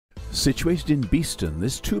Situated in Beeston,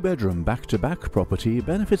 this two-bedroom back-to-back property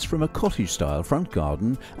benefits from a cottage-style front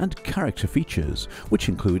garden and character features, which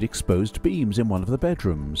include exposed beams in one of the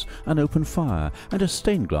bedrooms, an open fire and a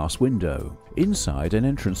stained glass window. Inside, an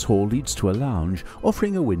entrance hall leads to a lounge,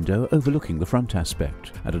 offering a window overlooking the front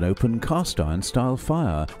aspect, and an open cast-iron style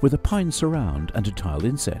fire with a pine surround and a tiled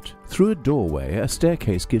inset. Through a doorway, a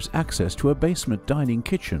staircase gives access to a basement dining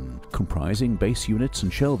kitchen, comprising base units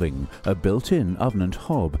and shelving, a built-in oven and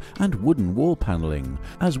hob, and wooden wall panelling,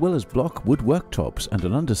 as well as block wood worktops and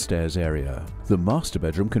an understairs area. The master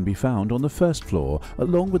bedroom can be found on the first floor,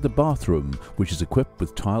 along with the bathroom, which is equipped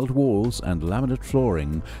with tiled walls and laminate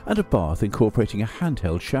flooring, and a bath incorporating a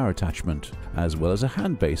handheld shower attachment, as well as a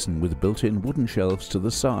hand basin with built-in wooden shelves to the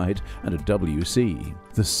side and a WC.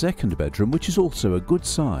 The second bedroom, which is also a good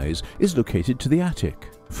size, is located to the attic.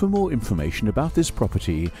 For more information about this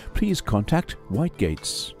property, please contact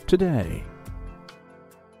Whitegates today.